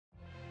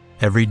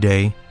Every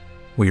day,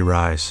 we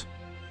rise,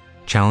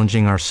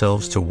 challenging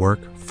ourselves to work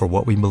for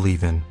what we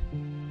believe in.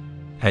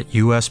 At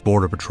U.S.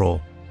 Border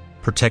Patrol,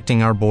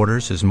 protecting our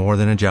borders is more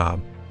than a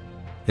job.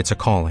 It's a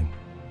calling.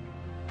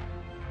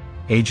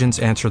 Agents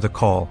answer the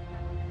call,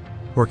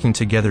 working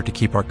together to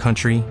keep our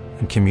country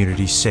and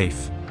communities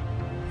safe.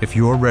 If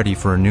you are ready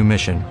for a new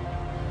mission,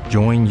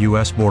 join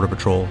U.S. Border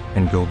Patrol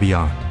and go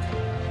beyond.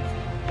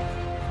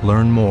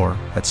 Learn more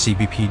at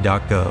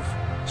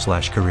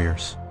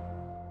cbp.gov/careers.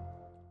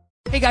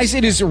 Hey guys,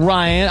 it is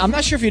Ryan. I'm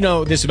not sure if you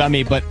know this about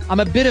me, but I'm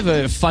a bit of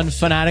a fun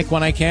fanatic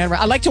when I can.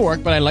 I like to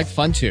work, but I like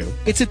fun too.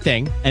 It's a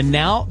thing. And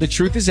now the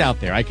truth is out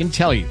there. I can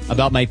tell you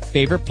about my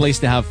favorite place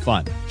to have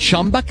fun.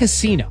 Chumba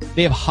Casino.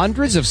 They have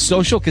hundreds of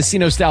social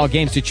casino style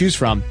games to choose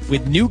from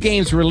with new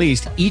games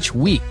released each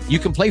week. You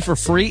can play for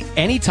free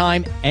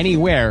anytime,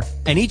 anywhere.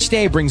 And each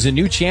day brings a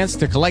new chance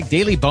to collect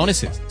daily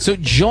bonuses. So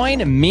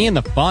join me in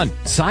the fun.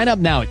 Sign up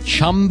now at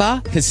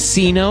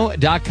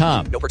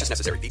ChumbaCasino.com. No purchase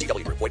necessary.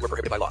 VGW Group. Void where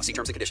prohibited by law. See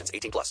terms and conditions.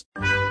 18+.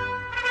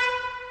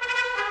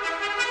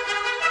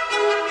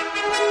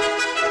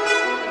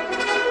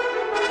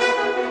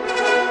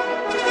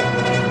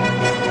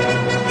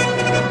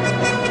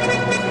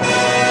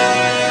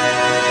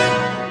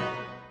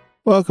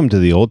 Welcome to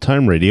the Old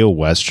Time Radio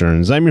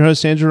Westerns. I'm your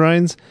host, Andrew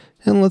Rhynes,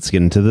 and let's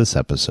get into this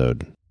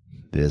episode.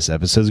 This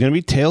episode is going to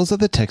be Tales of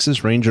the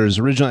Texas Rangers.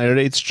 Original air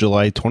date's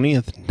July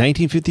 20th,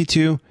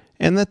 1952,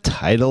 and the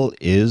title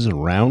is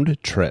Round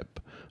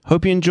Trip.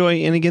 Hope you enjoy,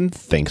 and again,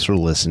 thanks for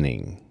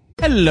listening.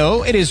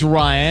 Hello, it is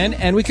Ryan,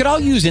 and we could all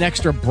use an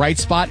extra bright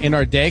spot in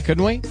our day,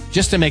 couldn't we?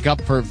 Just to make up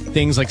for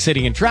things like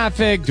sitting in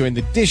traffic, doing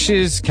the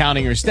dishes,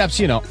 counting your steps,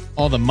 you know,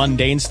 all the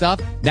mundane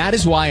stuff. That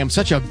is why I'm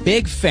such a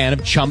big fan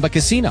of Chumba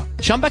Casino.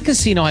 Chumba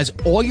Casino has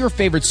all your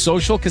favorite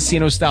social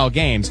casino-style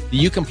games that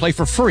you can play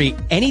for free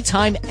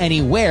anytime,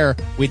 anywhere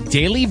with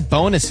daily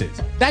bonuses.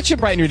 That should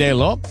brighten your day a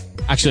little.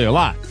 Actually, a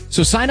lot.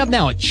 So sign up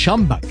now at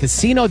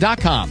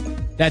ChumbaCasino.com.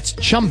 That's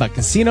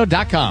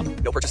ChumbaCasino.com.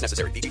 No purchase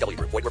necessary. VGW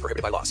Group. Void where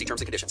prohibited by law. See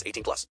terms and conditions.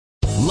 18+.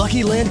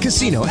 Lucky Land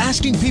Casino,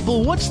 asking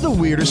people, what's the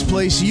weirdest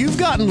place you've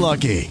gotten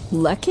lucky?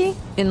 Lucky?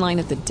 In line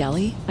at the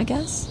deli, I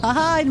guess?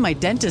 Aha, in my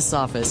dentist's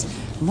office.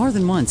 More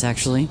than once,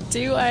 actually.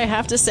 Do I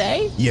have to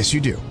say? Yes,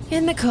 you do.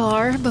 In the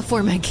car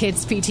before my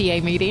kids'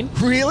 PTA meeting.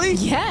 Really?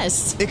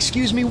 Yes.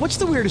 Excuse me, what's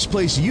the weirdest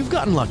place you've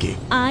gotten lucky?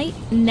 I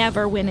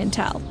never win and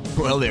tell.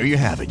 Well, there you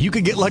have it. You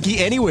can get lucky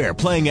anywhere,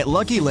 playing at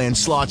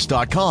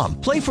LuckyLandSlots.com.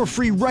 Play for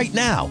free right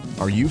now.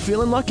 Are you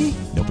feeling lucky?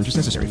 No purchase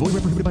necessary. Void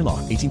where prohibited by law.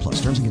 18+.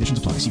 Terms and conditions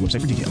apply. See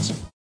website for details.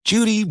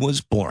 Judy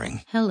was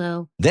boring.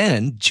 Hello.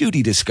 Then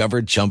Judy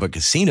discovered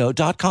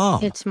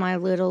ChumbaCasino.com. It's my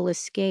little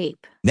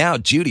escape. Now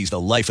Judy's the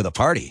life of the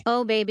party.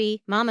 Oh,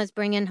 baby, mama's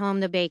bringing home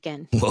the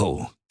bacon.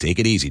 Whoa, take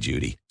it easy,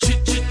 Judy.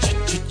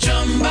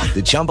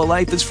 The Chumba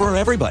life is for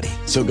everybody.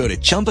 So go to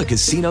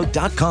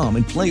ChumbaCasino.com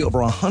and play over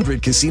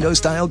 100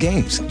 casino-style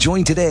games.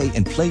 Join today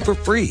and play for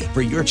free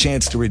for your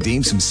chance to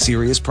redeem some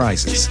serious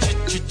prizes.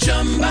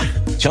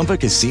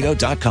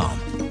 ChumbaCasino.com.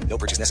 No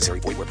purchase necessary.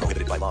 Void where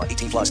prohibited by law.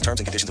 18+. Terms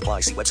and conditions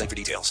apply. See website for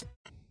details.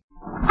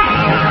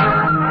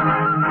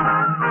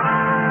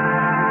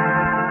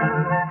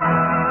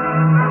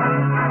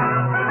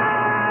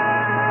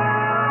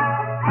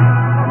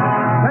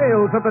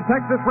 Tales of the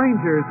Texas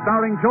Rangers,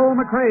 starring Joel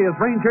McCrea as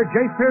Ranger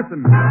Jace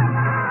Pearson.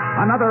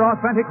 Another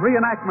authentic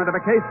reenactment of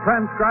a case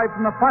transcribed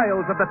from the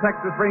files of the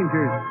Texas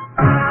Rangers.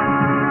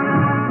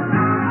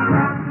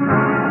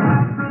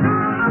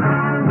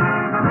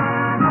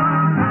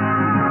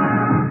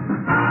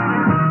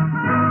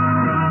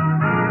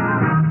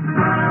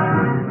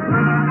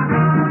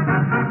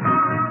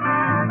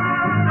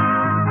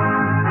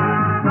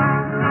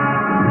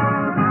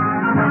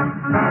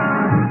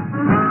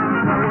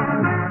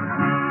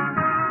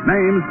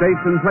 Names,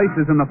 dates, and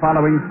places in the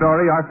following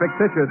story are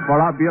fictitious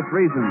for obvious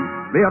reasons.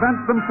 The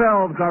events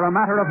themselves are a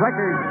matter of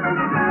record.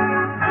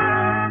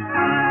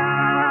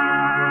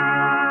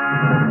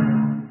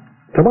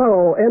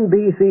 Tomorrow,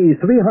 NBC's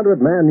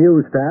 300-man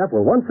news staff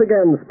will once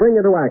again spring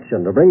into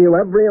action to bring you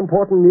every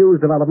important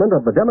news development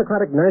of the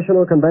Democratic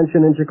National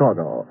Convention in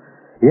Chicago.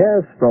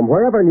 Yes, from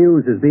wherever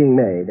news is being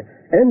made,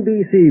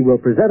 NBC will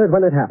present it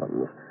when it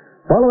happens.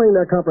 Following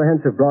their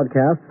comprehensive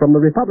broadcast from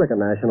the Republican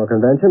National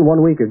Convention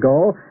 1 week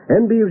ago,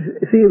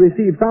 NBC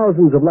received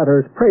thousands of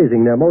letters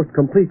praising their most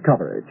complete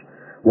coverage.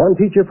 One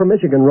teacher from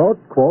Michigan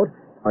wrote, quote,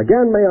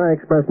 "Again may I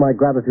express my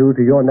gratitude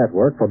to your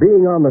network for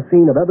being on the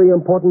scene of every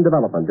important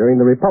development during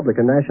the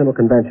Republican National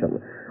Convention.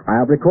 I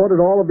have recorded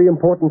all of the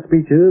important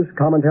speeches,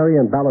 commentary,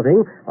 and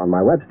balloting on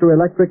my Webster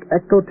Electric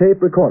Ecto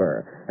Tape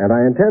recorder, and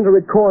I intend to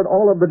record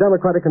all of the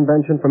Democratic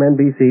Convention from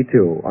NBC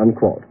too,"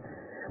 unquote.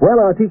 Well,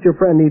 our teacher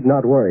friend need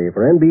not worry,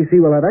 for NBC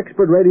will have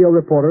expert radio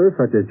reporters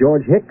such as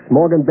George Hicks,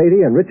 Morgan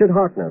Beatty, and Richard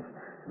Harkness,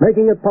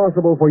 making it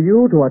possible for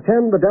you to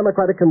attend the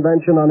Democratic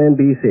Convention on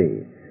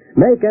NBC.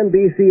 Make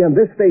NBC and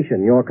this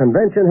station your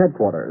convention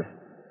headquarters.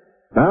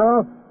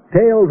 Now,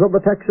 Tales of the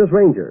Texas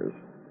Rangers.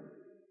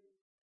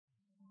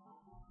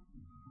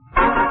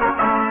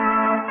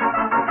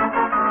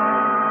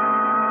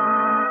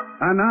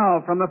 And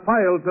now, from the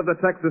files of the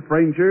Texas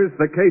Rangers,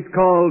 the case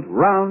called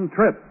Round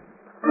Trip.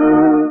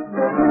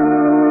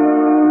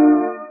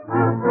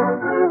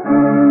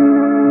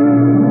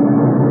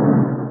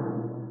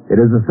 It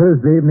is a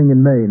Thursday evening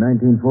in May,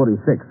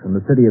 1946, in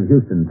the city of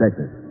Houston,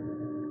 Texas.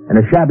 In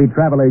a shabby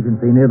travel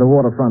agency near the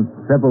waterfront,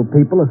 several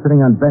people are sitting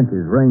on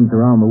benches ranged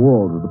around the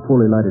walls of the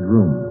poorly lighted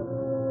room.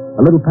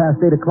 A little past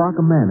 8 o'clock,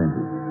 a man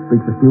enters,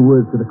 speaks a few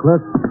words to the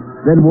clerk,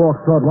 then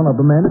walks toward one of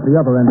the men at the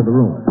other end of the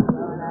room.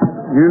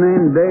 Your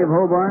name Dave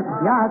Hobart?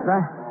 Yeah, that's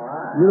right.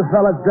 You the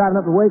fella that's driving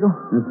up to Waco?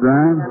 That's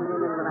right.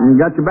 You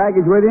got your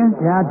baggage with you?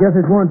 Yeah, just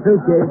this one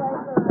suitcase.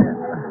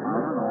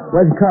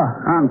 Where's your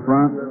car? On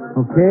front.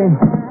 Okay.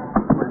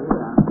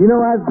 You know,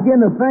 I was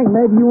beginning to think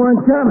maybe you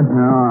weren't coming.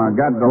 No, I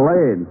got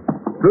delayed.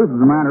 Truth of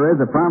the matter is,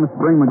 I promised to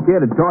bring my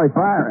kid a toy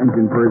fire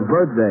engine for his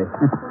birthday.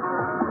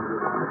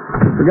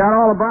 Forgot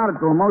all about it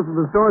till most of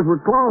the stores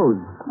were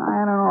closed. I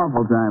had an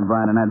awful time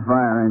finding that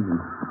fire engine.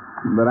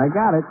 But I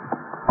got it.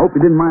 Hope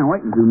you didn't mind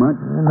waiting too much.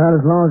 Not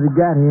as long as you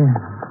got here.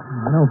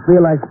 I don't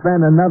feel like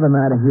spending another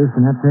night in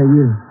Houston, I tell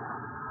you.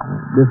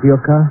 This your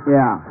car?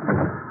 Yeah.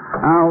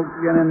 I'll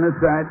get in this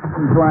side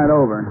and fly it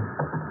over.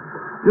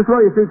 Just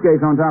throw your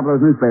suitcase on top of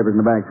those newspapers in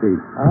the back seat.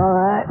 All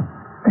right.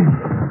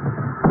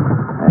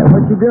 Hey,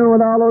 what you doing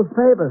with all those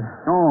papers?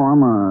 Oh,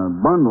 I'm a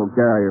bundle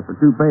carrier for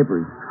 2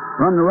 papers.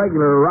 Run the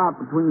regular route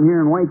between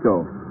here and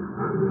Waco.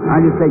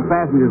 I just take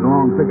passengers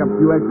along and pick up a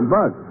few extra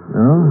bucks.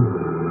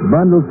 Oh?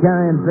 Bundle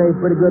carrying pays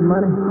pretty good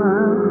money?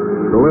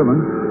 The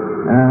living.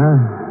 Uh-huh.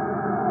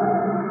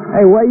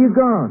 Hey, where you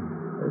going?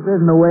 This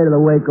isn't the way to the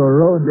Waco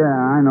Road. Yeah,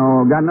 I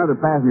know. Got another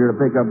passenger to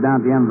pick up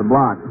down at the end of the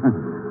block.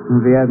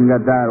 If he hasn't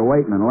got tired of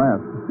waiting and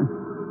left.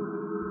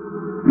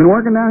 Been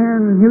working down here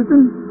in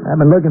Houston?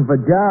 I've been looking for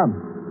a job.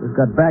 Just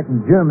got back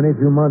from Germany a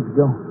few months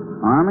ago.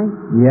 Army?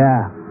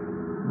 Yeah.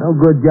 No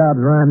good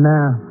jobs around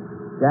now.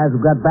 Guys who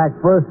got back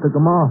first took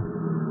them off.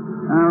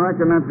 I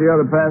reckon that's the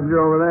other passenger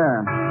over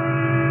there.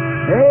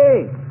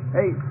 Hey,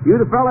 you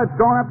the fella that's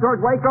going up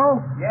towards Waco?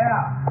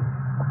 Yeah.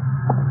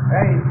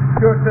 Hey,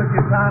 sure took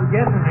your time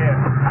getting here.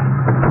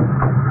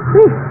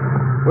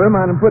 Where am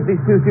I to put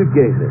these 2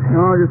 suitcases?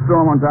 No, just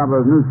throw them on top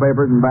of those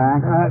newspapers and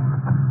back.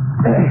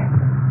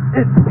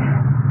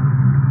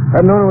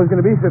 I'd known it was going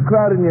to be so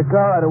crowded in your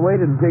car, I'd have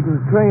waited and taken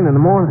the train in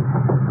the morning.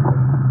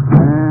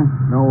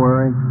 Don't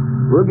worry.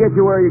 We'll get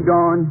you where you're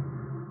going.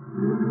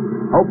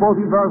 Hope both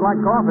you fellas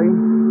like coffee.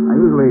 I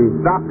usually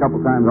stop a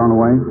couple times on the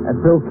way. That's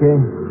okay.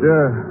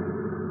 Sure.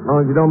 As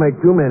long as you don't make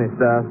too many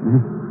stops.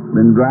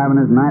 Been driving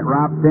this night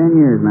route 10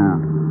 years now.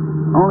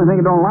 Only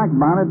thing I don't like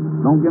about it,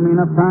 don't give me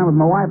enough time with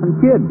my wife and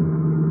kids.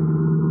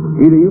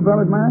 Either you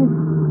fellas married?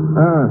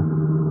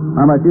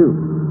 How about you?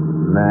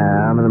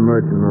 Nah, I'm in the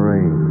Merchant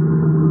Marine.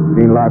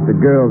 Seen lots of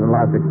girls in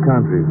lots of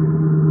countries.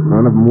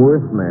 None of them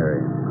worth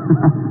marrying.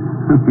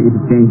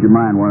 You'll change your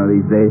mind one of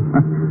these days.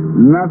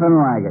 Nothing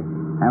like it.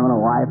 Having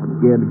a wife and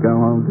kid to come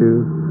home to.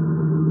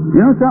 You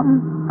know something?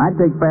 I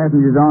take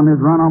passengers on this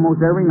run almost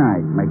every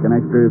night. Make an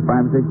extra $5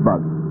 or $6.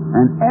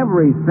 And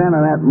every cent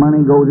of that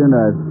money goes into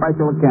a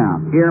special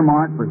account,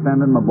 earmarked for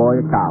sending my boy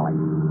to college.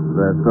 Is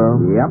that so?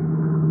 Yep.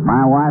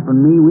 My wife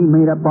and me, we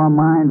made up our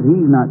minds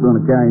he's not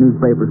going to carry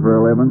newspapers for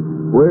a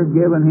living. We're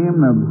giving him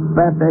the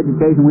best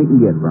education we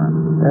can get for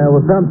him. Yeah,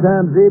 well,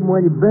 sometimes even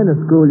when you've been to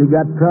school, you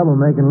got trouble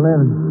making a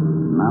living.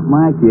 Not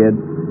my kid.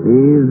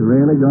 He's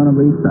really going to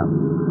be something.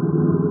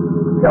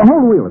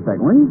 Hold the wheel a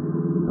second, will you?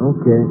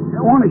 Okay.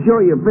 I want to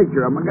show you a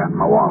picture of him. I got in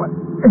my wallet.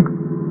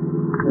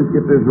 Let's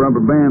get this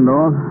rubber band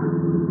off.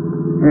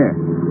 Here.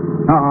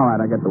 Oh, all right,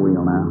 I got the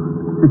wheel now.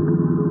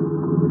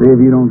 See if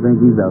you don't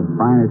think he's the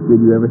finest kid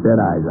you ever set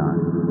eyes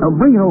on. Now,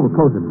 bring it over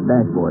closer to the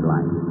dashboard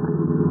light.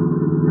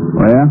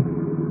 Well,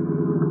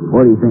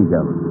 what do you think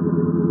of him?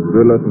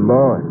 Good-looking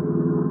boy.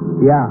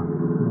 Yeah.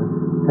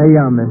 Hey,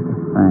 young mister.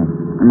 Thanks.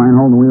 You mind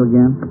holding the wheel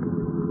again?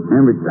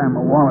 Every time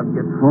my wallet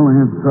gets full,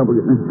 I have trouble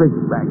getting this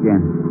picture back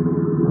in.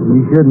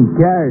 You shouldn't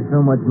carry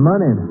so much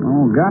money.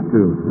 Oh, got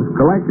to. It's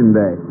collection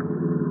day.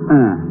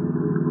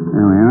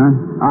 There we are.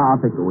 I'll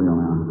take the wheel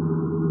now.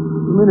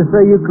 You mean to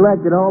say you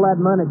collected all that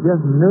money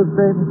just in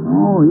newspapers?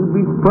 Oh, you'd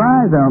be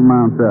surprised how it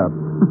mounts up.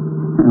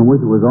 I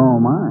wish it was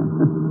all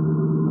mine.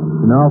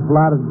 An awful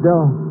lot of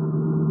dough.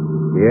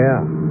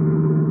 Yeah.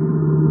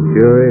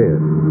 Sure is.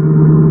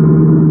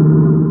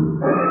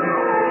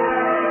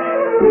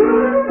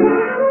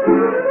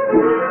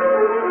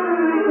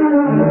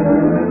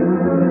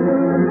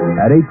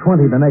 At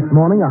 8:20 the next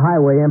morning, a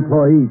highway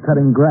employee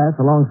cutting grass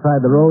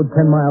alongside the road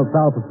 10 miles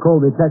south of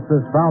Colby,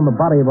 Texas, found the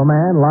body of a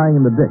man lying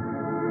in the ditch.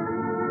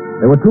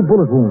 There were 2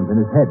 bullet wounds in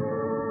his head.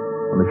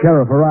 When the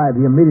sheriff arrived,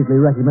 he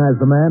immediately recognized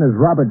the man as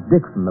Robert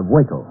Dixon of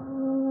Waco.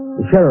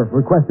 The sheriff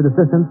requested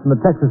assistance from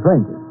the Texas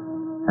Rangers,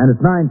 and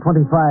at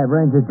 9:25,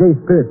 Ranger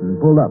Jace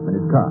Pearson pulled up in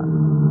his car.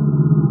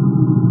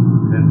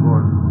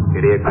 10-4.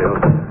 Get here, Bill.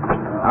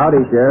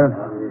 Howdy, Sheriff.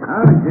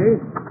 Howdy,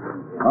 Jace.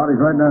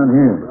 Howdy's right down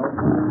here.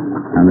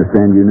 I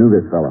understand you knew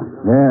this fella.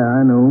 Yeah,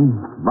 I knew him.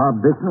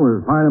 Bob Dixon was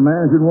as fine a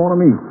man as you'd want to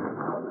meet.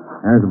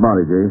 There's the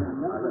body, Jace.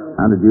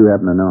 How did you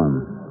happen to know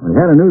him? We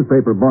had a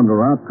newspaper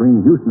bundle out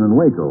between Houston and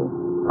Waco.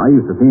 I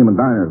used to see him in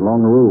diners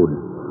along the road.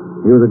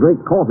 He was a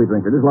great coffee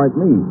drinker, just like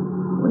me.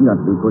 We got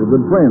to be pretty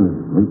good friends,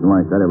 meeting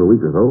like that every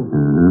week or so.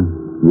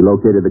 You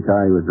located the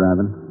car he was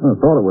driving? I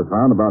thought it was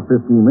found about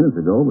 15 minutes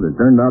ago, but it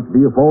turned out to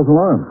be a false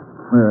alarm.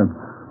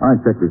 I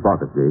checked his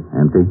pockets, Jake.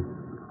 Empty?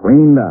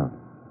 Cleaned out.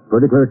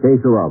 Pretty clear case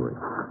of robbery.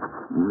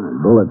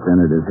 Bullets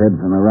entered his head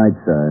from the right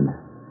side.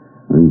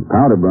 These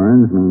powder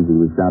burns means he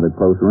was shot at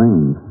close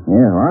range.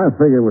 Yeah, well, I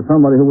figured it was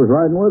somebody who was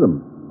riding with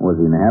him. Was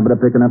he in the habit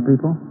of picking up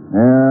people?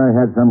 Yeah, he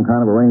had some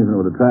kind of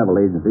arrangement with the travel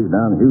agencies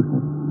down in Houston.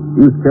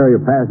 He used to carry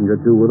a passenger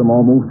or two with him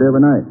almost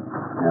every night.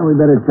 Yeah, we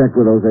better check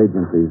with those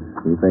agencies,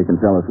 see if they can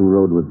tell us who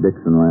rode with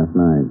Dixon last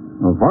night.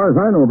 Well, as far as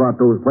I know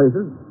about those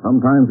places,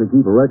 sometimes they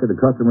keep a record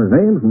of customers'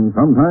 names, and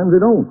sometimes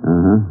they don't.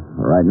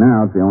 Well, right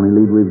now, it's the only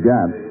lead we've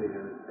got.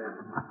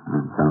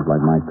 Sounds like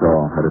my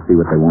call. Better see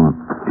what they want.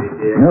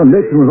 You know,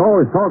 Dixon was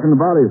always talking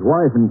about his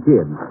wife and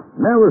kids.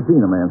 Never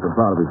seen a man so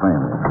proud of his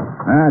family.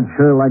 I'd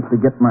sure like to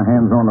get my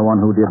hands on the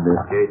one who did this.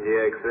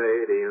 KTXA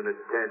to Unit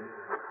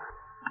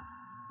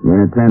 10.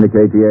 Unit 10 to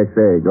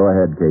KTXA. Go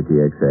ahead,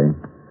 KTXA.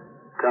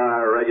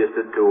 Car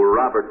registered to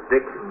Robert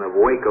Dixon of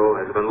Waco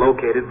has been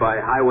located by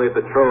Highway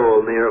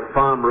Patrol near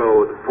Farm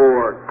Road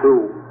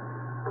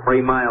 4-2,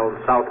 3 miles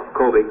south of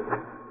Colby.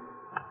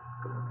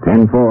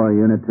 10-4,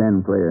 Unit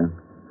 10, clear.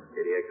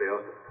 KTXA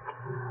Austin.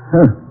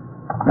 Huh.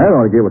 That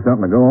ought to give us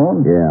something to go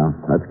on. Yeah,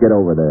 let's get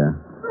over there.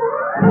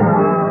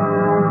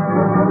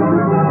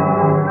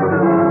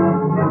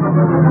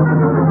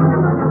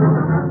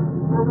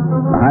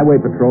 The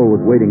Highway Patrol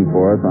was waiting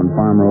for us on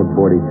Farm Road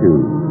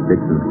 42.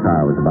 Dixon's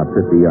car was about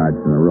 50 yards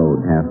from the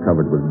road, half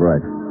covered with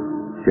brush.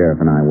 Sheriff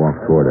and I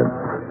walked toward it.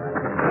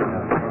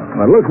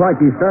 Well, it looks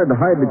like he started to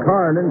hide the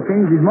car and then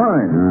changed his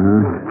mind.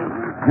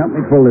 Help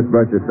me pull this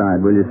brush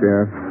aside, will you,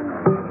 Sheriff?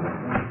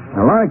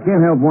 Well, I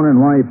can't help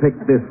wondering why he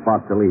picked this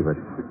spot to leave it.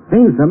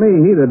 Seems to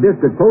me he'd have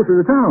dished it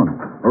closer to town,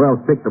 or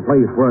else picked a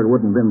place where it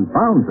wouldn't have been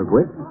found so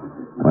quick.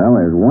 Well,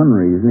 there's one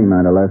reason he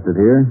might have left it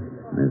here.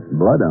 There's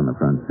blood on the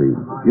front seat.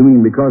 You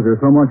mean because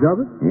there's so much of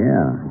it?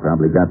 Yeah, he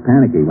probably got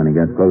panicky when he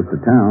got close to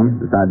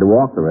town, decided to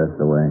walk the rest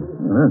of the way.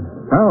 Well, that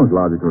sounds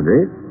logical,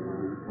 Jake.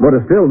 But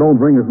it still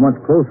don't bring us much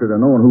closer to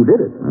knowing who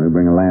did it. We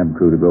bring a lab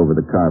crew to go over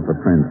the car for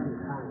prints.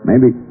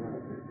 Maybe...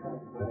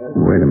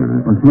 Wait a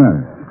minute. What's the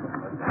matter?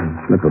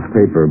 Slip of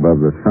paper above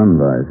the sun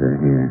visor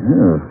here.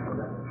 Yeah.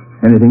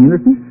 Anything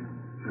interesting?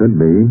 Could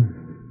be.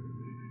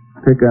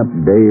 Pick up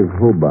Dave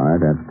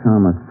Hobart at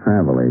Thomas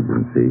Travel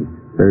Agency,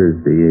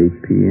 Thursday,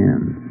 8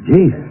 p.m.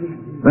 Jeez,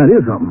 that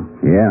is something.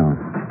 Yeah.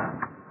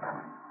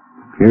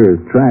 Here is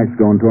tracks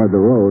going toward the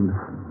road.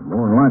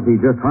 More than likely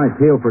he just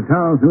hightailed for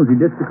town as soon as he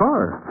ditched the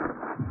car.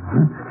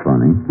 That's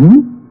funny.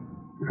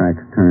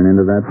 Tracks turn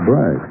into that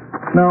brush.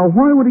 Now,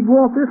 why would he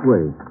go off this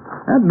way?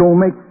 That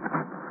don't make...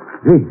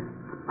 Gee,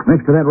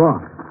 next to that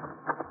rock.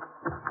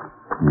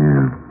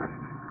 Yeah.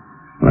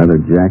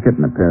 Leather jacket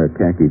and a pair of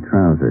khaki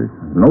trousers.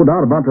 No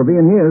doubt about their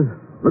being his.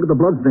 Look at the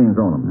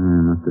bloodstains on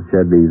them. Must have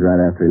shed these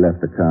right after he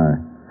left the car.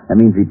 That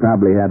means he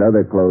probably had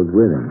other clothes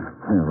with him.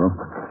 Yeah, well,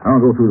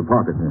 I'll go through the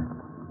pockets here.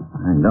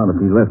 I doubt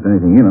if he left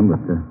anything in them, but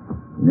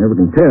you never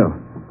can tell.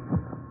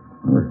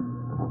 Well, there's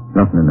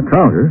nothing in the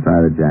trousers.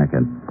 Try the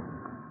jacket.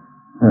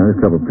 There's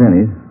a couple of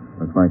pennies.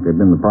 Looks like they've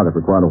been in the pocket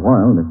for quite a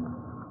while.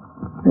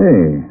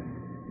 Hey,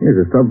 here's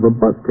a stub of a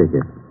bus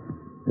ticket.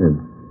 It's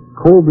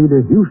Colby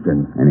to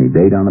Houston. Any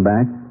date on the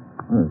back?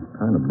 Well, it's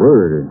kind of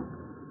blurred.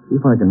 See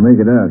if I can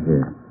make it out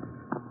here.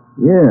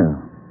 Yeah.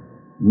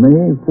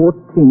 May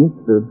 14th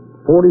to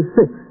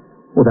 46.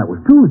 Well, that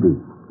was Tuesday.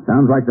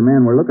 Sounds like the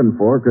man we're looking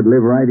for could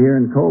live right here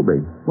in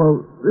Colby.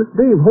 Well, this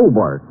Dave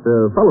Hobart,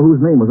 the fellow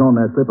whose name was on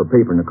that slip of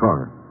paper in the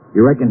car,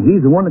 you reckon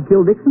he's the one that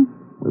killed Dixon?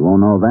 We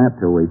won't know that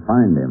till we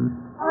find him.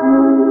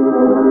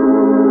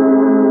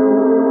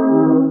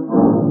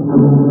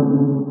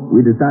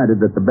 We decided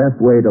that the best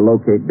way to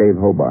locate Dave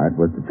Hobart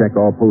was to check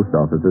all post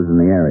offices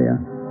in the area.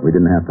 We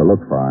didn't have to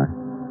look far.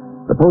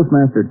 The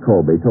postmaster at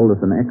Colby told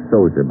us an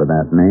ex-soldier by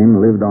that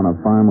name lived on a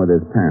farm with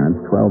his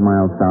parents 12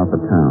 miles south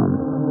of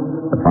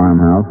town. The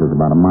farmhouse was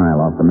about a mile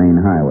off the main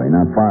highway,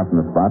 not far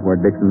from the spot where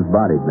Dixon's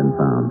body had been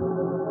found.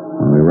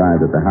 When we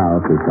arrived at the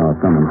house, we saw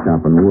someone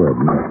chopping wood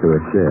next to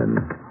a shed.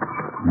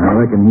 I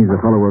reckon he's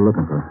the fellow we're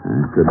looking for.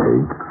 Could be.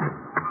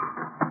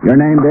 Your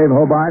name, Dave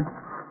Hobart?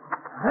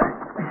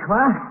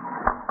 What?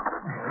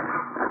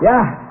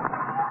 Yeah.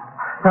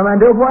 Come on,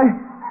 do, boy?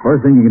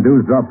 First thing you can do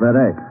is drop that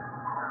axe.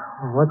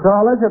 What's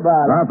all this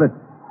about? Drop it.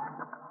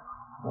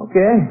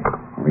 Okay.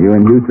 Were you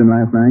in Houston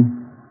last night?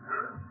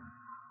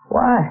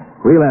 Why?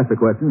 We'll ask the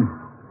question.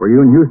 Were you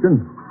in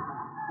Houston?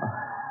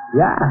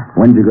 Yeah.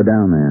 When'd you go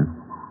down there?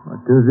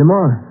 Tuesday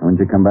morning. When'd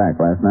you come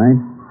back? Last night?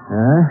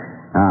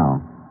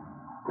 How?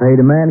 Paid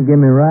a man to give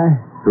me a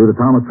ride. Through the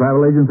Thomas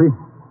Travel Agency?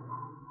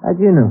 How'd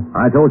you know?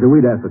 I told you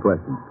we'd ask the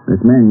question. This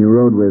man you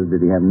rode with,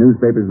 did he have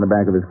newspapers in the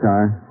back of his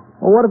car?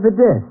 Well, what if it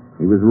did?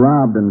 He was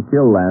robbed and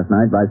killed last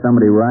night by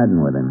somebody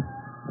riding with him.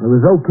 It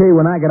was okay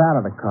when I got out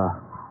of the car.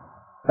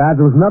 Besides,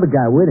 there was another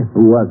guy with him.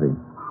 Who was he?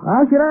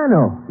 How should I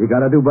know? You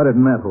gotta do better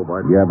than that,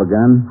 Hobart. You have a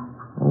gun?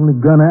 Only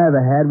gun I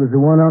ever had was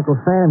the one Uncle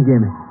Sam gave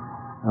me.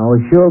 I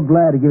was sure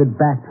glad to give it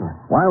back to him.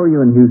 Why were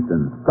you in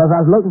Houston? Because I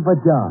was looking for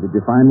a job. Did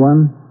you find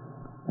one?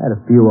 I had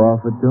a few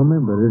offered to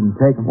me, but I didn't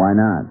take them. Why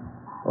not?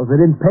 Because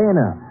they didn't pay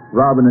enough.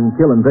 Robbing and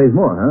killing pays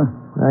more, huh?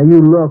 Now,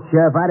 you look,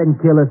 Sheriff. I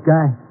didn't kill this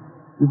guy.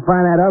 You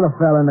find that other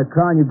fella in the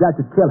car and you got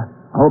your killer.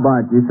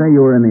 Hobart, you say you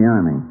were in the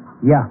Army.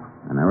 Yeah.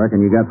 And I reckon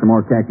you got some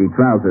more khaki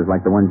trousers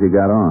like the ones you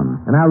got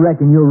on. And I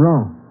reckon you're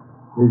wrong.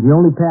 It's the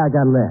only pair I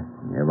got left.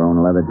 You ever own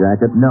a leather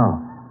jacket?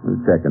 No.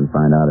 We'll check and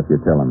find out if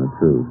you're telling the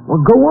truth.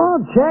 Well, go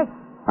on, check.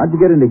 How'd you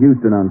get into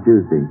Houston on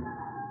Tuesday?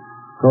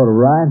 Go to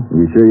ride.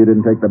 You sure you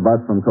didn't take the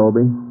bus from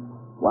Colby?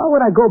 Why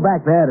would I go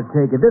back there to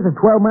take it? This is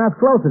 12 miles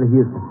closer to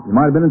Houston. You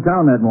might have been in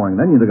town that morning.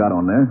 Then you'd have got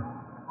on there.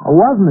 I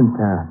wasn't in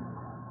town.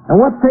 And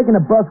what's taking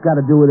a bus got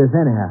to do with this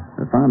anyhow?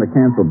 I found a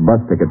canceled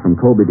bus ticket from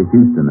Colby to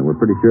Houston that we're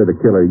pretty sure the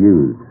killer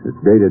used. It's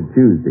dated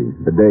Tuesday,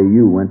 the day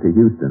you went to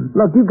Houston.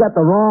 Look, you got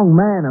the wrong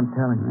man, I'm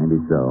telling you. Maybe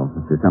so.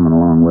 But you're coming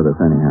along with us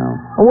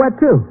anyhow. Oh, where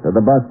to? To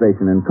the bus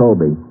station in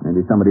Colby.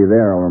 Maybe somebody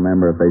there will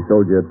remember if they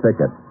sold you a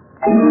ticket.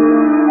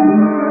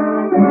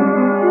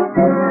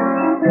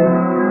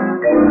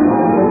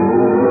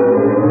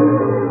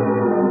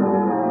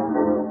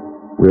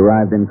 We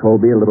arrived in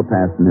Colby a little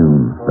past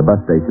noon. The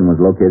bus station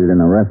was located in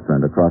a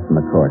restaurant across from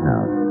the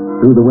courthouse.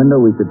 Through the window,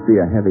 we could see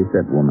a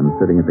heavy-set woman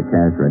sitting at the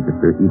cash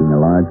register eating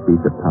a large piece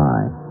of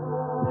pie.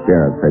 The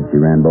sheriff said she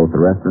ran both the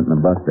restaurant and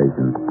the bus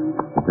station.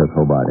 He took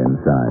Hobart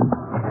inside.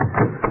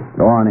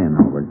 Go on in,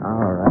 Hobart.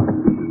 All right.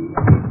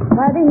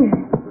 Marty,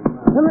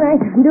 something I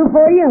can do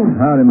for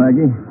you? Howdy,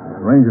 Maggie.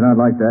 Ranger and I'd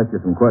like to ask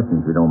you some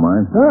questions, if you don't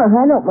mind. Oh,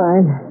 I don't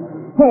mind.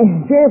 Hey,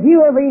 Sheriff,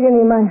 you ever eat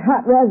any of my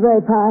hot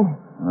raspberry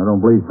pie? I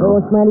don't believe so.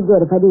 Oh, it's mighty good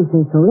if I do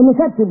say so. Let me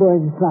cut you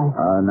boys a slice.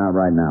 Not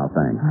right now,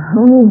 thanks.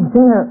 Only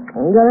thing I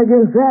gotta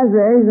give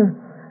raspberries are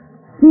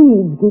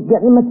seeds keep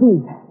getting in my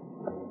teeth.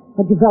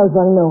 What you fellas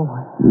want to know?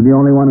 You the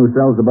only one who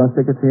sells the bus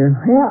tickets here?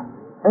 Yeah.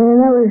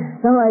 And never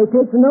somebody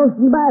takes a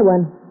notion to buy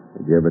one.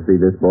 Did you ever see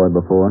this boy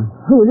before?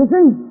 Who, this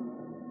one?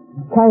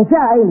 Kind of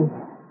shy, ain't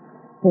he?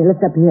 Hey,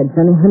 lift up your head,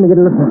 sonny. Let me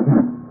get a look at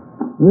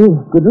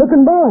you.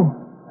 Good-looking boy.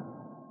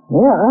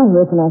 Yeah, I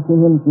reckon I've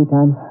seen him a few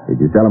times. Did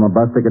you sell him a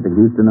bus ticket to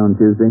Houston on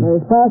Tuesday?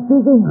 This past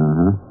Tuesday?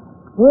 Uh-huh.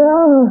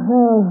 Well,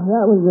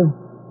 that was a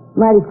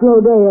mighty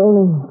slow day. I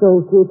only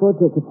sold 3 or 4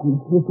 tickets.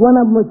 Just one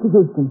of them was to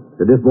Houston.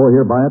 Did this boy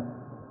here buy it?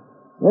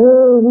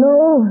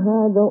 No,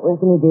 I don't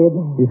reckon he did.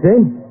 You see?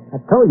 I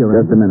told you,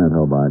 Just a minute,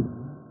 Hobart.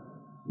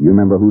 You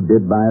remember who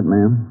did buy it,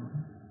 ma'am?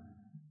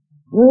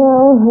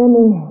 Well, let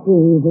me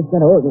see. Just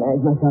gotta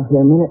organize myself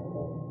here a minute.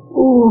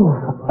 Ooh,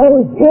 I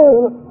was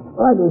sure.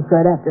 I'll just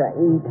right after I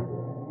eat.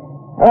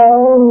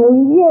 Oh,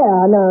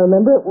 yeah, now I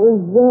remember. It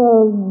was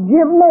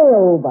Jim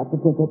Mayo bought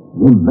the ticket.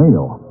 Jim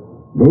Mayo?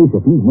 Dave,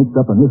 if he's mixed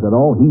up in this at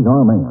all, he's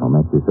our man. What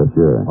makes you so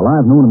sure? Well,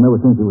 I've known him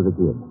ever since he was a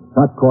kid.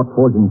 Got caught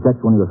forging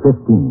checks when he was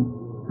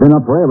 15. Been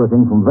up for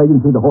everything from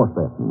vagrancy to horse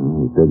theft.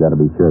 You still got to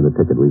be sure the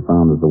ticket we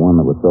found is the one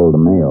that was sold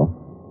to Mayo.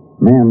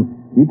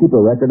 Ma'am, you keep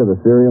a record of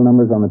the serial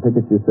numbers on the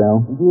tickets you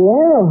sell?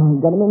 Yeah,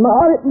 got them in my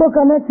audit book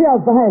on that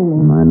shelf behind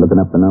me. Mind looking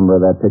up the number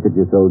of that ticket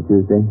you sold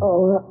Tuesday?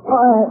 Oh,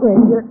 all right,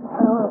 Ranger.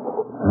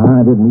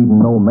 I didn't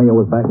even know Mayo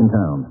was back in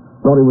town.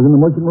 Thought he was in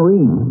the Merchant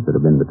Marine. Should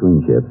have been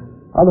between ships.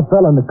 Other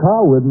fella in the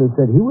car with me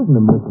said he was in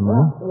the Merchant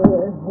Marine.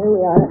 Here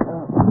we are.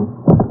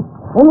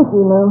 Let me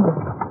see now.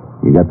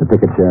 You got the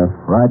ticket, Sheriff?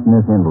 Right in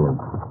this envelope.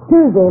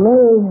 Tuesday,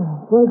 May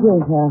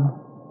 14th,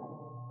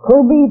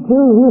 Colby to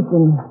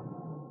Houston.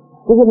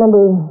 Ticket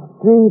number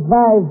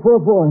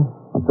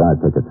 3544. What's our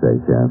ticket say,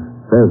 Sheriff?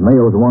 Says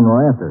Mayo's the one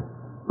we're after.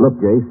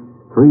 Look, Jace,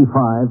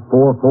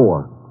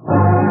 3544.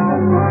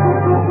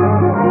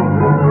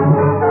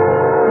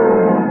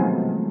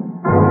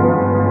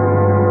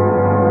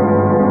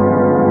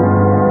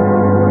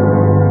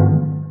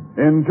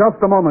 In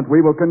just a moment,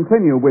 we will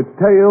continue with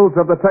Tales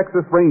of the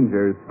Texas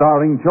Rangers,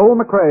 starring Joel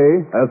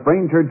McRae as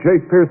Ranger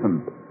Jace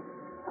Pearson.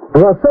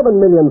 There are 7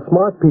 million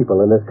smart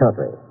people in this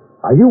country.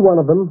 Are you one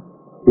of them?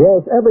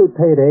 Yes, every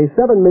payday,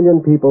 7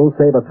 million people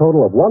save a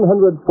total of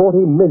 $140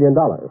 million.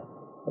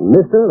 And,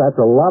 mister, that's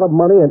a lot of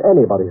money in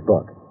anybody's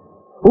book.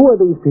 Who are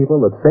these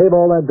people that save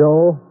all that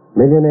dough?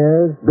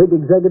 Millionaires? Big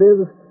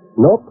executives?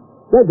 Nope.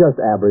 They're just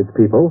average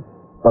people.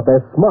 But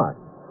they're smart.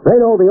 They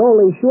know the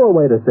only sure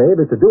way to save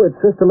is to do it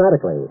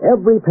systematically,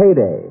 every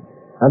payday.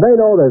 And they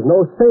know there's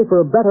no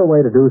safer, better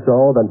way to do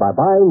so than by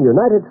buying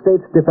United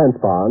States defense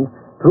bonds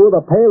through the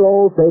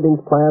payroll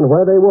savings plan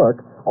where they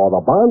work or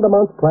the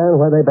bond-a-month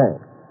plan where they bank.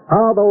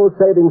 How those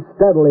savings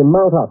steadily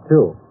mount up,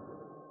 too.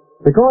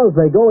 Because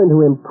they go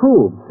into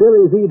improved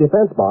Series E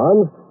defense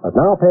bonds that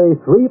now pay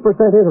 3%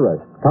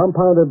 interest,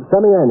 compounded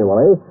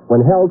semi-annually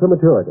when held to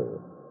maturity.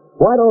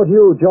 Why don't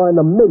you join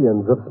the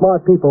millions of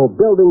smart people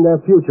building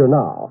their future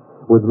now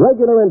with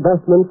regular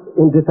investments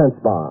in defense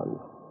bonds?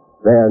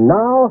 They're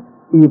now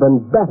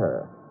even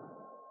better.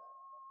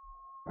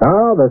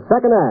 Now, the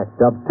second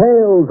act of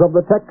Tales of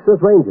the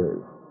Texas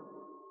Rangers.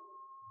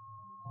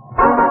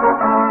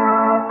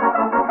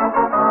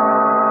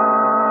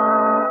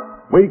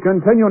 We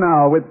continue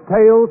now with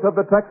Tales of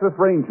the Texas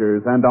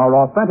Rangers and our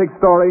authentic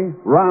story,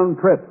 Round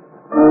Trip.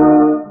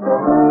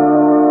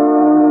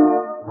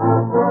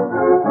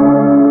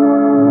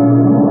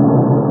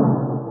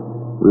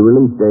 We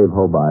released Dave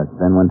Hobart,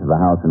 then went to the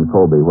house in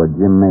Colby where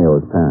Jim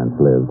Mayo's parents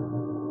lived.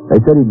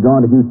 They said he'd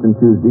gone to Houston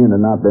Tuesday and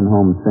had not been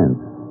home since.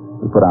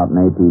 We put out an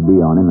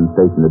ATB on him and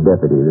stationed a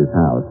deputy at his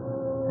house.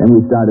 Then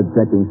we started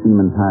checking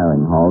Siemens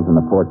hiring halls in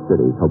the port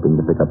cities, hoping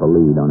to pick up a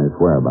lead on his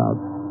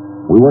whereabouts.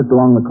 We worked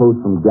along the coast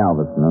from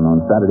Galveston, and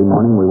on Saturday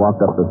morning we walked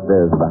up the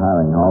stairs of the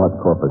hiring hall at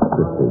Corpus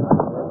Christi.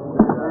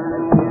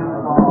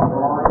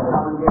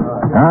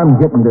 I'm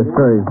getting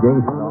discouraged,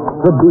 Jace.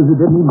 Could be he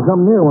didn't even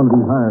come near one of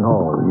these hiring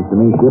halls. Used to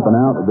me shipping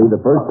out would be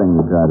the first thing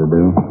you try to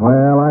do.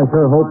 Well, I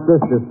sure hope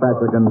this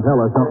dispatcher can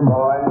tell us something.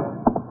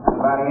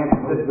 Anybody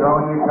interested in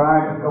throwing your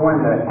cards at the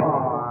window?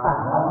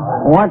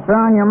 What's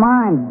on your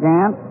mind,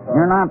 gent?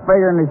 You're not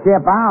figuring to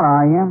ship out,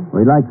 are you?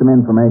 We'd like some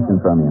information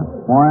from you.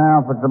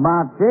 Well, if it's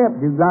about ships,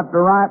 you've got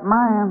the right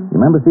man. You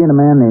remember seeing a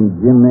man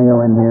named Jim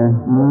Mayo in here?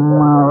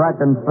 I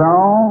reckon so.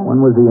 When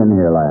was he in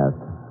here last?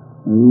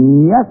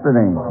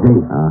 Yesterday.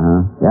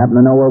 Uh-huh. You happen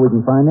to know where we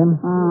can find him?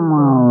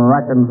 I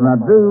reckon I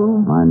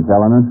do. Mind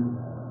telling us?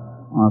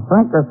 I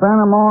think I sent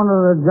him on to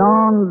the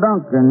John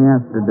Duncan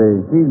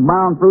yesterday. She's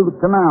bound through the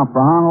canal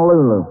for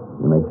Honolulu.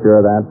 You make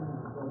sure of that?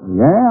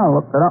 Yeah,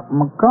 look it up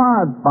in my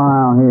card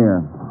file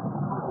here.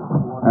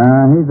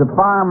 He's a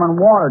fireman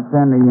water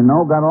tender, you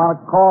know. Got a lot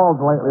of calls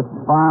lately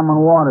for fireman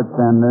water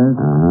tenders.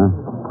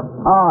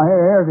 Uh-huh. Oh,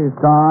 here's his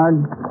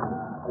card.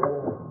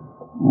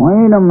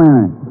 Wait a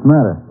minute. What's the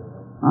matter?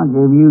 I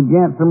gave you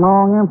gents some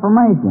wrong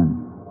information.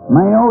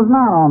 Mayo's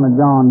not on the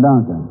John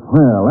Duncan.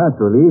 Well, that's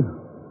a relief.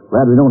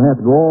 Glad we don't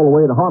have to go all the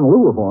way to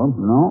Honolulu for him.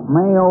 No,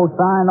 Mayo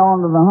signed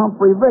on to the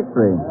Humphrey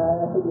Victory.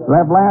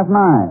 Left last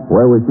night.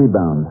 Where was she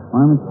bound?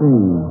 Let me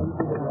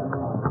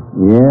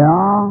see.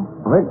 Yeah,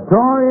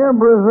 Victoria,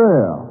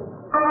 Brazil.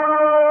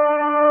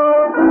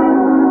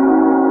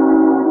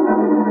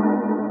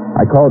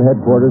 I called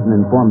headquarters and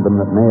informed them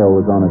that Mayo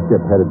was on a ship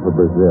headed for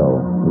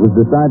Brazil. It was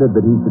decided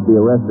that he should be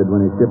arrested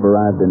when his ship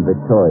arrived in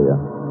Victoria.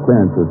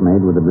 Clearance was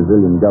made with the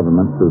Brazilian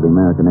government through the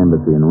American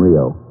Embassy in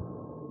Rio.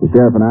 The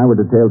sheriff and I were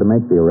detailed to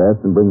make the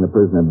arrest and bring the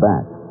prisoner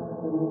back.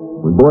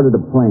 We boarded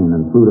a plane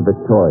and flew to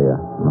Victoria.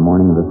 On the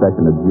morning of the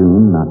 2nd of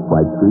June, not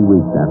quite 3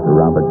 weeks after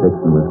Robert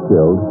Dixon was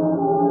killed,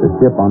 the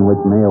ship on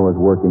which Mayo was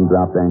working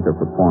dropped anchor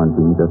for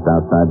quarantine just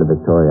outside the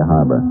Victoria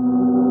harbor.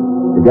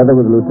 Together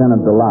with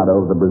Lieutenant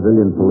Delado of the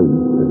Brazilian police,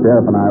 the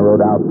sheriff and I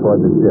rode out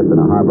toward the ship in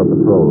a harbor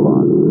patrol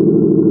launch.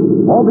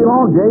 Won't be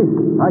long, Jace.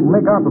 I can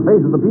make out the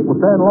faces of the people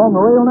standing along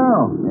the rail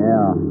now.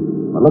 Yeah.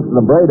 By the looks of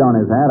the braid on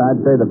his hat,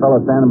 I'd say the fellow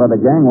standing by the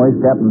gangway's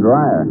Captain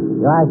Dreyer.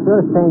 You are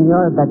sure,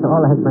 senor, that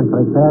all has been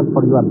prepared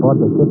for you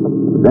aboard the ship?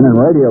 We've been in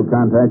radio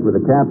contact with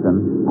the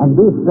captain. And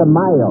this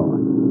Mayo,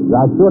 you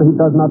are sure he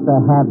does not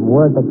have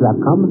word that you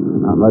have come?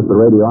 Unless the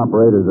radio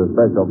operator's a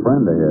special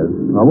friend of his.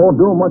 I won't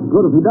do him much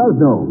good if he does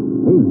know.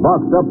 He's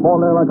boxed up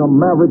on there like a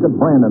maverick at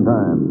Brandon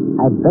time.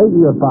 I beg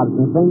your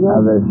pardon, senor.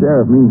 The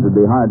sheriff means it'd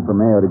be hard for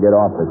Mayo to get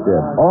off the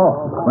ship.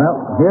 Oh,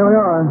 well, here we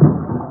are.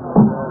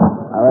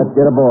 Now, let's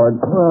get aboard.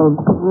 Well,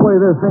 the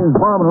way this thing's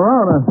bombing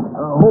around, I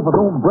hope I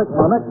don't break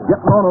my neck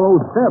getting onto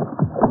those steps.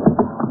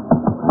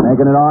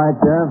 Making it all right,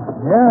 Sheriff?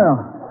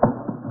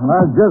 Yeah. And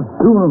I'd just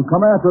soon have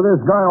come after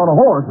this guy on a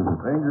horse.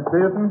 Ranger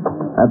Pearson?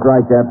 That's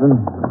right, Captain.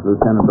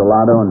 Lieutenant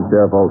Delado and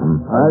Sheriff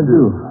Holton. I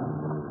do.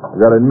 I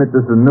gotta admit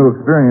this is a new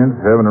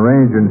experience, having a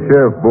ranger and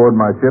sheriff board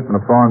my ship in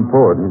a foreign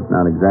port. It's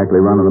not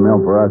exactly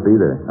run-of-the-mill for us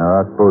either. No,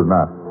 I suppose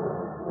not.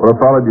 Well, I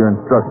followed your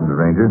instructions,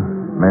 Ranger.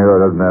 Mayo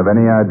doesn't have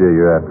any idea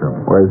you're after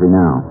him. Where is he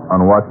now?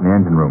 On watch in the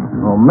engine room.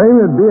 Well, maybe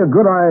it'd be a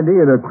good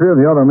idea to clear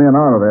the other men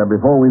out of there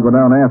before we go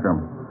down after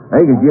him.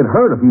 They could get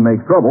hurt if he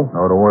makes trouble.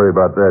 No, don't worry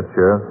about that,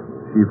 Sheriff.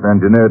 Chief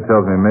engineer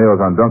tells me Mayo's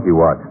on donkey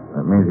watch.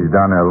 That means he's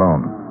down there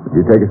alone. Would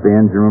you take us to the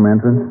engine room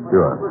entrance?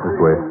 Sure. This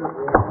way.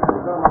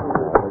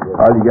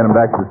 How'd you get him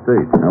back to the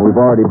States? We've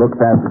already booked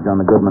passage on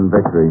the Goodman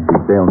Victory. She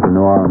sailed to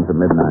New Orleans at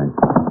midnight.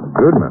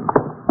 Goodman?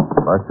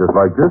 Well, that's just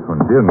like this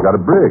one. She hasn't got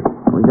a brig.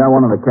 We got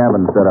one of the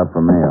cabins set up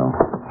for Mayo.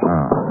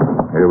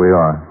 Here we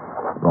are.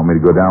 You want me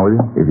to go down with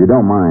you? If you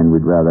don't mind,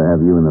 we'd rather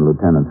have you and the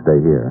lieutenant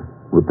stay here.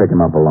 We'll pick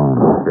him up alone.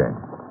 Okay.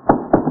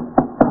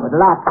 Good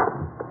luck.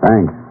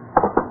 Thanks.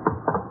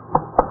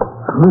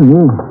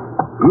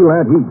 Feel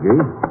that heat, Jay.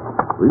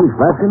 Really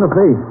slaps in the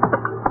face.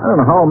 I don't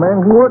know how a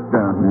man can work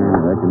down here. Yeah,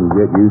 I reckon you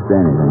get used to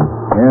anything.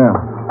 Yeah.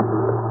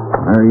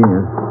 There he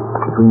is.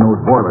 Between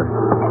those boilers.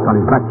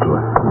 Got his back to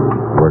us.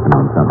 Working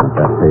on something at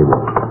that table.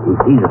 He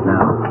sees us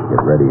now.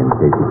 Get ready in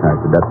case he tries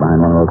to duck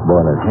behind one of those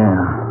boilers. Yeah.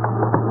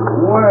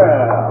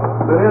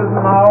 Well, it isn't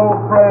my old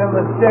friend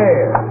the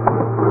sheriff.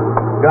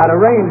 Got a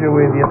ranger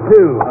with you,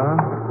 too, huh?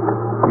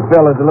 You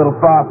fellas a little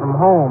far from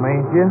home,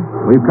 ain't you?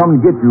 We've come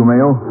to get you,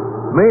 Mayo.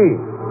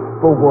 Me?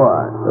 For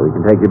what? So we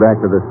can take you back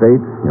to the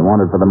States. You're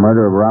wanted for the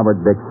murder of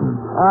Robert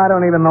Dixon. I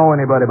don't even know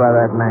anybody by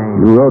that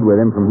name. You rode with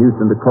him from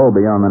Houston to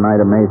Colby on the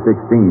night of May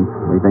 16th.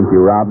 We think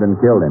you robbed and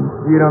killed him.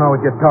 You don't know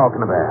what you're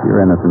talking about.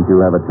 You're innocent. You'll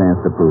have a chance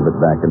to prove it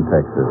back in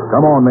Texas.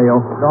 Come on,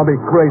 Mayo. Don't be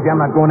crazy.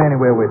 I'm not going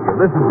anywhere with you.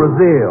 This is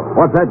Brazil.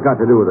 What's that got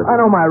to do with it? I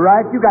know my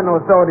rights. You got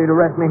no authority to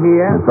arrest me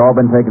here. It's all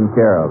been taken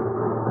care of.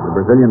 There's a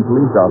Brazilian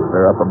police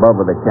officer up above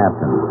with the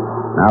captain.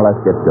 Now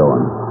let's get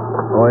going.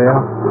 Oh, yeah?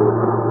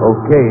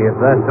 Okay, if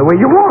that's the way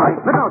you want it.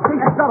 Look out, Chief.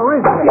 He's got a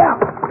wrench. Yeah.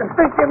 You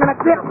think you're going to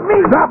get me?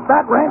 Drop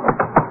that wrench.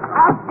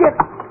 I'll get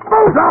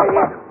both of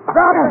you.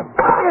 Drop it.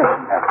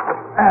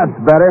 That's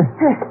better.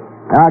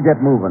 Now get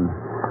moving.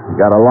 We've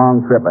got a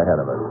long trip ahead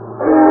of us.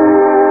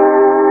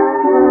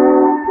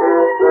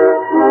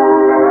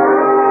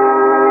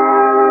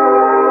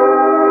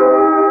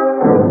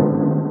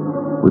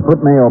 We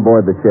put Mayo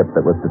aboard the ship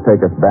that was to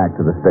take us back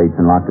to the States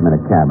and locked him in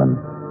a cabin.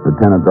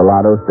 Lieutenant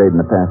Delado stayed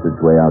in the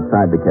passageway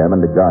outside the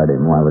cabin to guard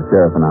him while the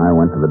sheriff and I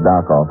went to the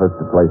dock office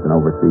to place an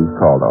overseas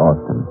call to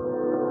Austin.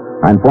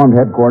 I informed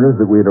headquarters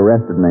that we had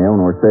arrested Mayo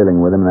and were sailing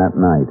with him that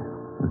night.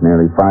 It was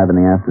nearly 5 in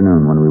the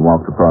afternoon when we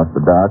walked across the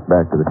dock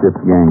back to the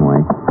ship's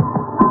gangway.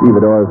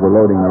 Stevedores were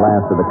loading the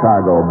last of the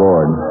cargo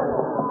aboard.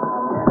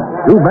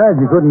 Too bad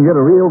you couldn't get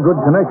a real good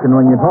connection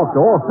when you talked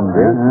to Austin,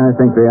 Jake. I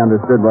think they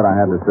understood what I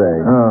had to say.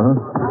 Uh-huh.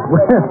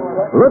 Well,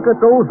 look at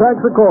those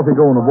sacks of coffee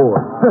going aboard.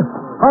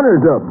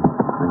 Hundreds of them.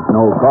 There's an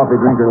old coffee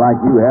drinker like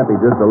you happy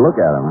just to look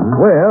at them, huh?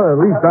 Well, at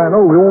least I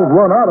know we won't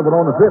run out of it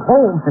on the trip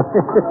home.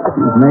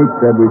 Chief mate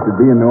said we should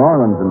be in New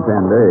Orleans in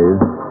 10 days.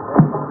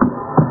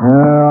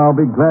 I'll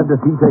be glad to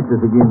see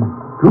Texas again.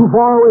 Too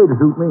far away to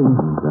suit me.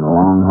 It's been a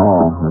long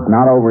haul. It's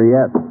not over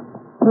yet.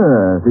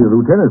 See, the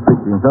lieutenant's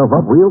fixing himself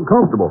up real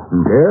comfortable.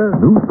 Yeah,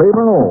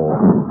 newspaper and all.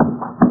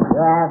 You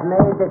have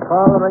made the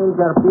call,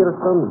 Ranger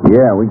Pearson?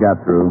 Yeah, we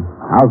got through.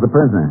 How's the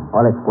prisoner?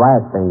 All is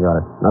quiet,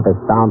 senor. Not a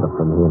sound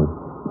from him.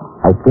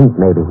 I think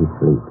maybe he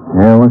sleeps.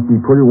 Yeah, must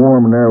be pretty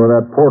warm in there with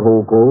that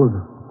porthole closed.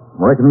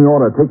 Reckon we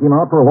ought to take him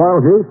out for a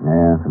while, Jace?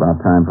 Yeah, it's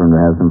about time for him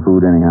to have some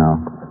food anyhow.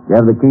 You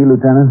have the key,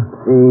 Lieutenant?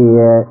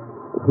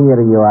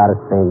 Here you are,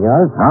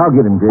 senor. I'll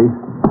get him, Jace.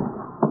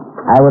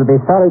 I will be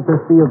sorry to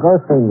see you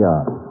go,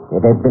 senor.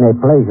 It has been a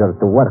pleasure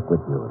to work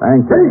with you.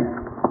 Thank you.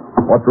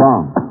 What's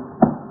wrong?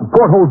 The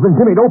porthole's been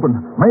jimmied open.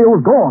 Mayo's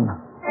gone.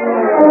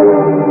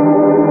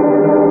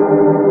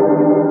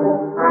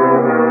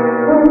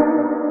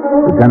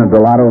 Lieutenant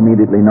Delado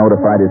immediately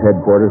notified his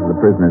headquarters of the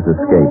prisoner's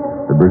escape.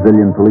 The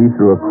Brazilian police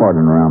threw a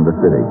cordon around the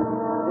city.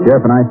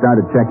 Sheriff and I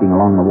started checking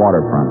along the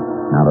waterfront.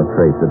 Not a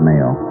trace of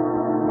Mayo.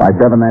 By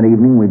 7 that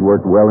evening, we'd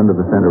worked well into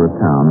the center of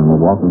town and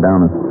were walking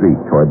down a street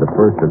toward the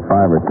first of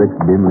 5 or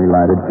 6 dimly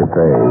lighted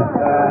cafes.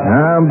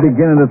 I'm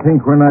beginning to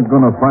think we're not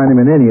going to find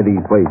him in any of these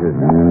places.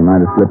 He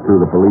might have slipped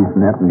through the police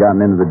net and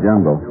gotten into the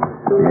jungle.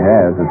 If he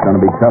has, it's going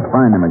to be tough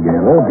finding him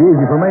again. Won't be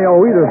easy for Mayo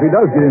either if he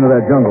does get into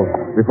that jungle.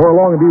 Before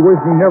long, he'll be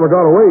wishing he never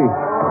got away.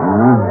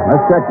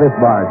 Let's check this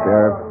bar,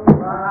 Sheriff.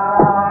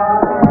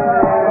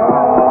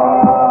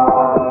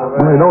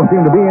 Well, they don't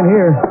seem to be in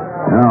here.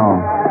 No.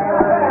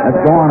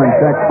 Let's go on and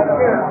check.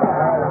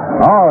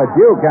 Oh, it's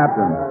you,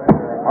 Captain.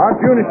 Why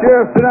don't you and the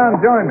sheriff sit down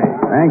and join me?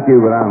 Thank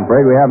you, but I'm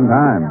afraid we haven't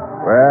time.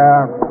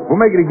 Well, we'll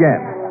make it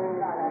again.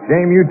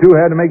 Shame you two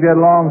had to make that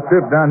long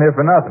trip down here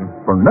for nothing.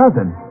 For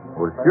nothing?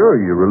 Well,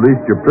 sure, you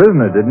released your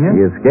prisoner, didn't you?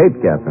 He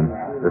escaped, Captain.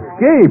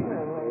 Escaped?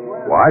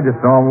 Well, I just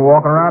saw him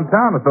walking around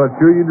town. I thought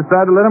sure you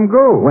decided to let him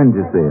go. When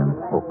did you see him?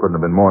 Well, couldn't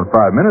have been more than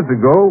 5 minutes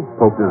ago.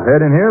 Poked his head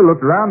in here,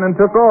 looked around, then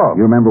took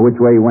off. You remember which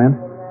way he went?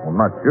 Well,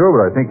 I'm not sure,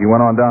 but I think he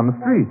went on down the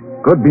street.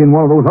 Could be in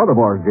one of those other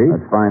bars, Jake.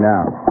 Let's find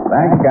out.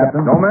 Thanks,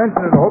 Captain. Don't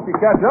mention it. I hope you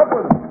catch up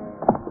with him.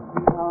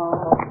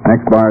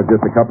 Next bar is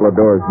just a couple of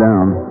doors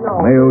down.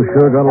 Mayo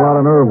sure got a lot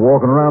of nerve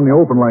walking around in the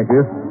open like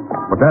this.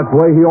 But that's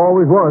the way he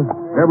always was,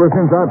 ever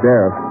since our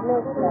Sheriff.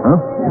 Huh?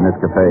 In this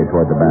cafe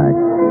toward the back.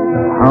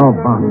 How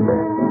about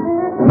that?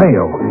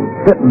 Mayo,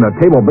 sitting at a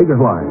table big as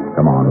life.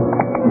 Come on.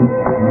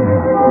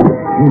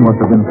 He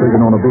must have been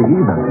figuring on a big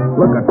even.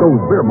 Look at those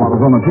beer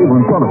bottles on the table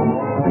in front of him.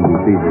 I think he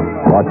sees us.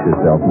 Watch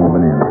yourself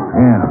moving in.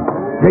 Yeah.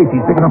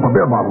 Casey's picking up a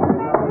beer bottle.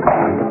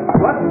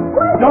 What?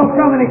 Don't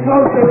come any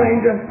closer,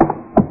 Ranger.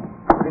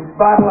 This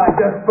bottle I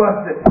just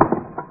busted.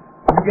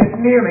 You get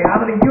near me,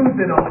 I'm going to use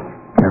it on you.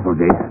 Careful,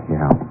 Jace.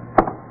 Yeah.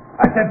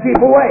 I said keep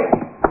away.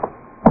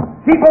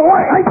 Keep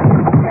away.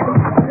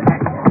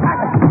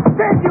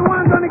 Said you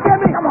weren't going to get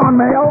me. Come on,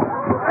 Mayo.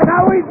 And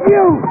now it's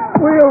you.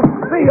 We'll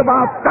see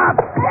about that.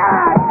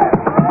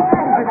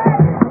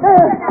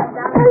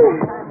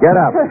 Get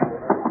up.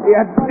 You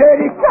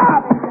dirty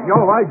cop. You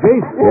all right,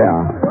 Jace?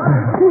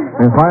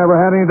 Yeah. If I ever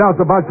had any doubts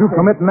about you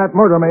committing that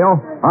murder, Mayo,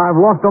 I've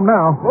lost them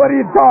now. What are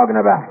you talking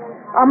about?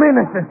 I'm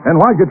innocent. And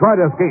why'd you try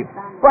to escape?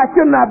 Why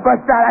shouldn't I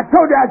bust out? I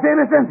told you I was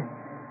innocent.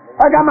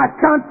 I got my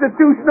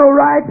constitutional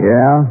rights.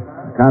 Yeah?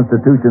 The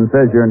Constitution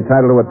says you're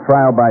entitled to a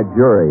trial by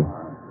jury.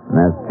 And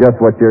that's just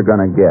what you're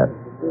going to get.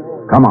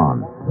 Come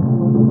on.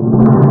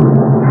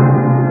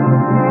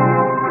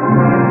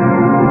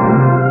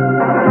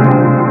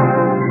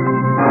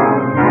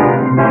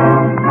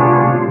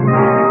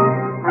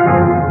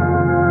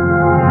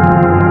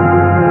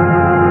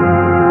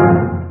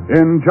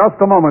 In just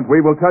a moment,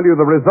 we will tell you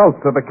the results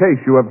of the case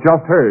you have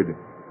just heard.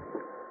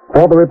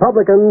 For the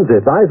Republicans,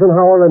 it's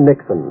Eisenhower and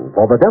Nixon.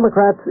 For the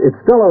Democrats, it's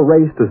still a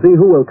race to see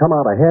who will come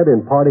out ahead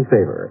in party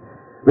favor.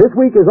 This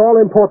week is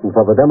all important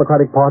for the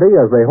Democratic Party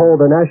as they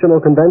hold a national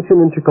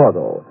convention in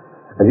Chicago.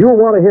 And you'll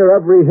want to hear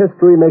every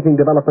history-making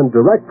development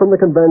direct from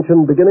the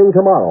convention beginning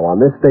tomorrow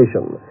on this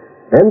station.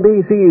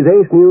 NBC's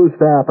Ace News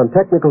staff and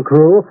technical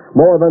crew,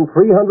 more than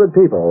 300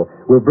 people,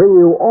 will bring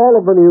you all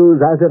of the news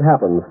as it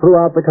happens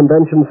throughout the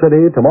convention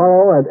city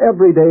tomorrow and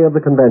every day of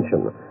the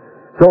convention.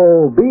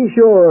 So be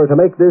sure to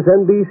make this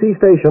NBC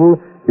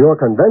station your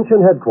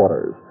convention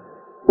headquarters.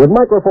 With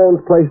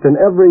microphones placed in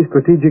every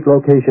strategic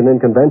location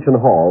in Convention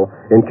Hall,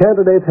 in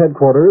candidates'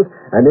 headquarters,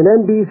 and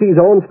in NBC's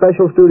own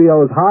special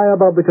studios high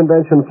above the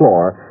convention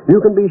floor, you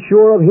can be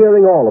sure of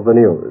hearing all of the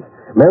news.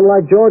 Men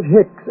like George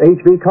Hicks,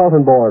 H.V.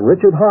 Kaltenborn,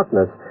 Richard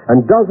Harkness,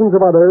 and dozens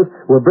of others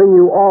will bring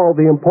you all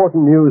the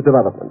important news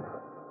developments.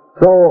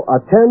 So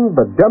attend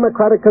the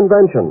Democratic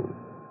Convention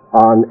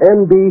on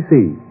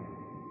NBC.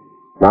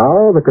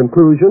 Now, the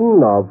conclusion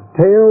of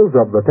Tales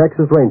of the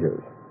Texas Rangers.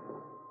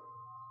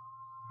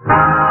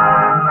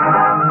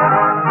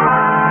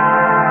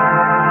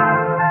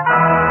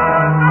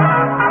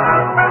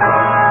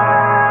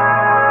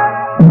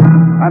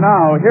 And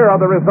now, here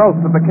are the results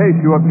of the case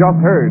you have just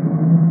heard.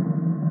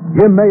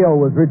 Jim Mayo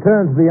was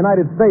returned to the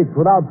United States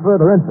without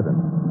further incident.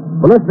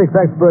 Ballistics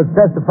experts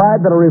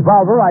testified that a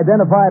revolver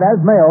identified as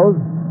Mayo's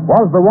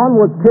was the one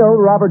which killed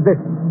Robert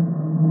Dixon.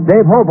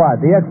 Dave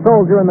Hobart, the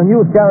ex-soldier in the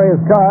news carrier's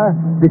car,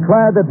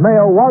 declared that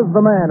Mayo was the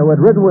man who had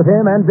ridden with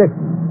him and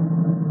Dixon.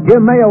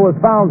 Jim Mayo was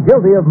found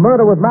guilty of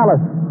murder with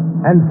malice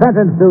and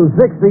sentenced to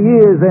 60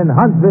 years in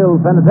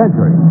Huntsville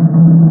Penitentiary.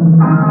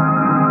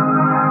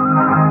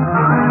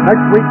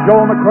 Next week,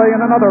 Joel McRae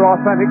in another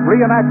authentic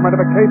reenactment of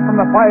a case from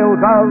the files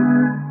of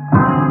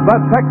the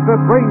Texas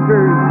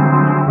Rangers.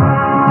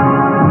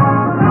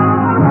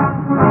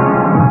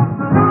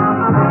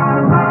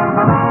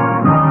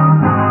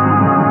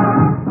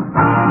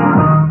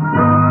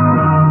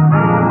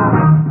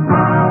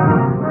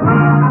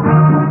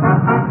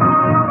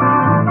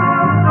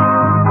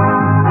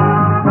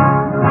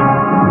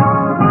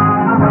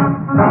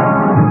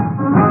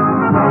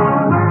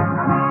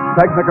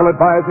 Technical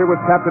advisor was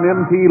Captain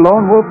M.T.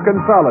 Lone Wolf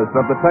Gonzalez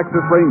of the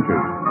Texas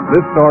Rangers. This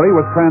story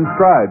was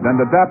transcribed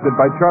and adapted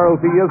by Charles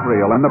E.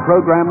 Israel, and the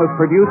program was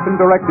produced and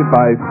directed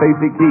by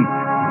Stacy Keach.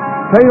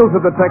 Tales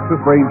of the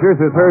Texas Rangers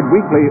is heard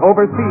weekly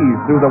overseas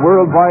through the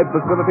worldwide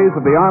facilities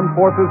of the Armed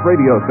Forces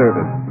Radio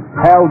Service.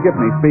 Hal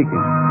Gibney speaking.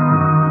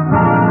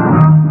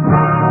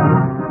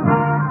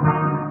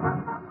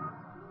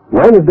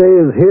 Wednesday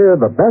is here,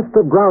 the Best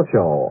of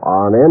Groucho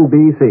on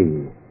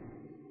NBC.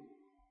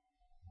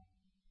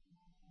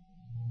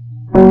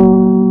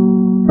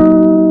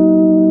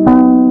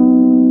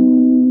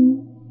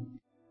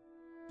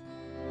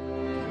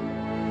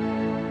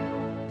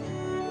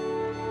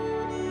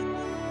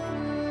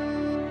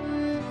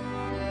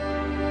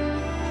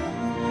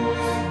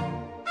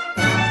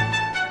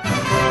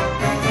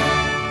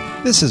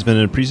 This has been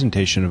a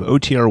presentation of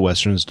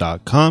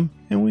OTRWesterns.com,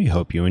 and we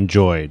hope you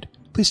enjoyed.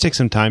 Please take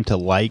some time to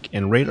like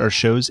and rate our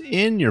shows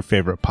in your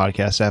favorite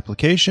podcast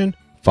application.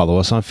 Follow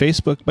us on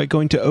Facebook by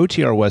going to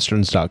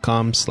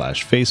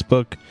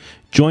OTRWesterns.com/Facebook.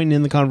 Join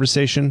in the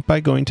conversation by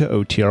going to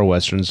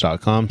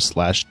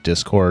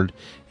OTRWesterns.com/Discord.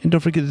 And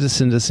don't forget to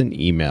send us an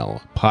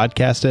email,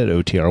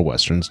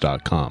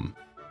 podcast@OTRWesterns.com.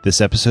 This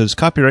episode is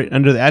copyright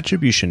under the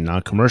Attribution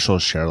Non-Commercial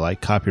Share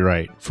Alike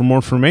copyright. For more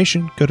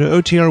information, go to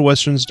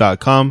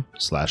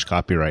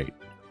OTRWesterns.com/copyright.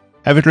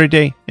 Have a great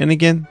day, and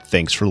again,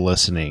 thanks for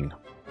listening.